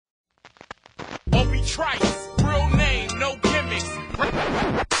won't be trice. Real name, no gimmicks.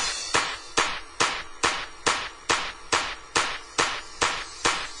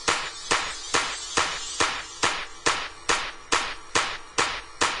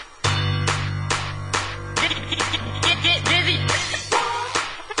 Get busy.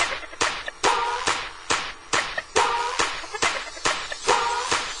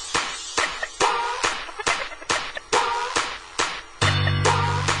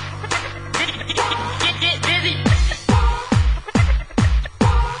 Get busy.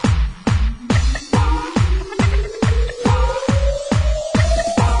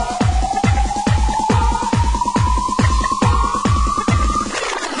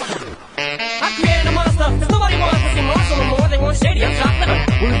 I created a monster, cause nobody wants to see Marshall no more. They want shady, I'm top level.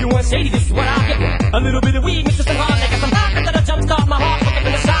 Well, if you want shady, this is what I'll get. A little bit of weed, mixed with some hard liquor, some vodka that'll jumpstart my heart. Fuck up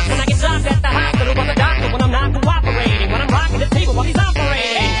in the shots when I get shots at the hospital by the doctor when I'm not cooperating. When I'm rocking the table while he's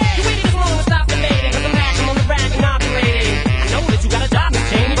operating. You waited this long to stop debating, cause I'm acting on the rack and operating. I know that you got a job, Miss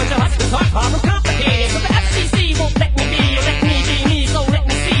Cheney, but your husband's heart problem complicated. So the FCC won't let me be, or let me be me, so let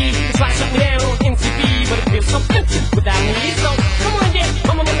me see. They try to shut me down on MTV, but it feels so empty without me. So come on, yeah,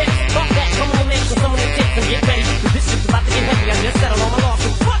 come on, let's fuck that, come on, let's so someone that takes and get ready. Cause this shit's about to get heavy, I just settled on my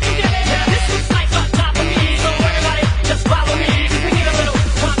lawsuit. Fuck you, yeah, now this looks like a job for me, so everybody just follow me. Cause we need a little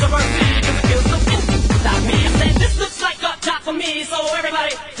controversy, cause it feels so empty without me. I said this looks like a job for me, so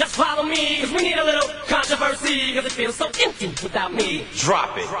everybody just follow me. Cause we need a little controversy, cause it feels so empty without me.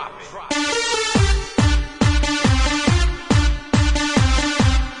 Drop it.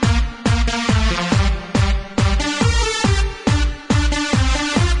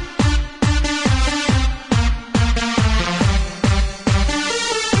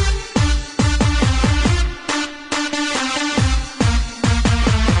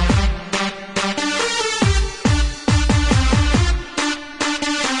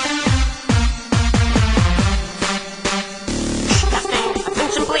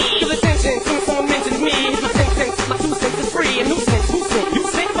 Attention please. Give attention soon someone mentions me. Here's my 10 cents, my 2 cents is free. A nuisance, who sent? You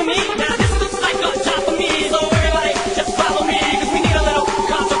sent for me? Now this looks like a job for me, so everybody just follow me. Cause we need a little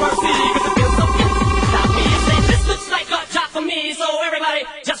controversy, cause it feels so empty without me. I said this looks like a job for me, so everybody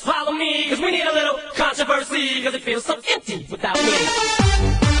just follow me. Cause we need a little controversy, cause it feels so empty without me.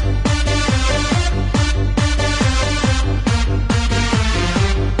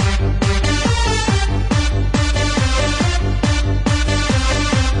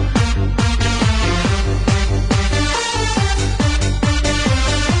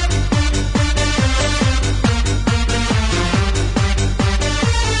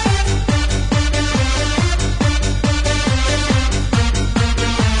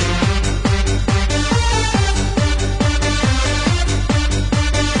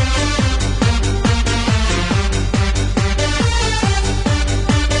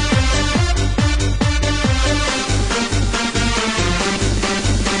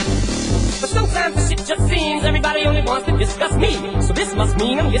 But sometimes the shit just seems everybody only wants to discuss me. So this must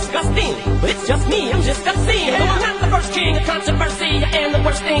mean I'm disgusting. But it's just me, I'm just obscene. No, I'm not the first king of controversy. I am the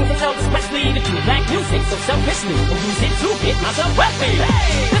worst thing to tell especially to do black music so selfishly. And use it to get myself wealthy.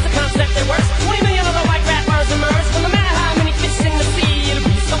 Hey, there's a concept that works. 20 million other white rappers emerge. Well, no matter how many fish in the sea, it'll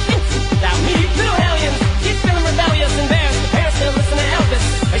be so empty without me. Little hellions, kids feeling rebellious and embarrassed. The parents still listen to Elvis.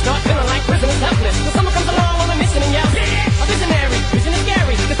 They start feeling like prisoners helpless. When someone comes along on a mission and yells, a visionary, vision is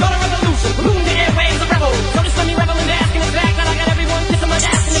scary. They start a revolution, polluting the airwaves of rebel. So just let me revel in bask in the fact that I got everyone kissing my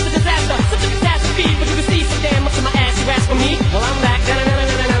ass and it's a disaster. Such a catastrophe, but you can see so damn much of my ass you ask for me. Well, I'm back,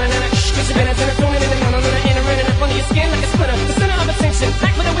 cause you've been a tenor tuning in and entering up under your skin like a splitter. The center of attention,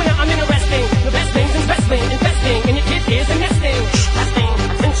 back with a winner, I'm interesting. The best things in wrestling, investing in your kid is a nesting. Lasting,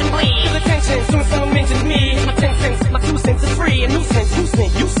 attention please. Give attention, soon as someone mentions me. Here's my 10 cents, my 2 cents is free. A nuisance, who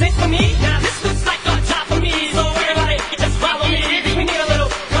sent? You sent for me? Now this looks like a job for me, so everybody just follow me. We need a little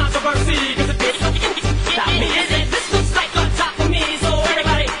controversy, cause it feels so empty without me. This looks like a job for me, so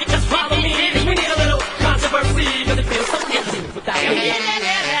everybody just follow me. We need a little controversy, cause it feels so empty without me.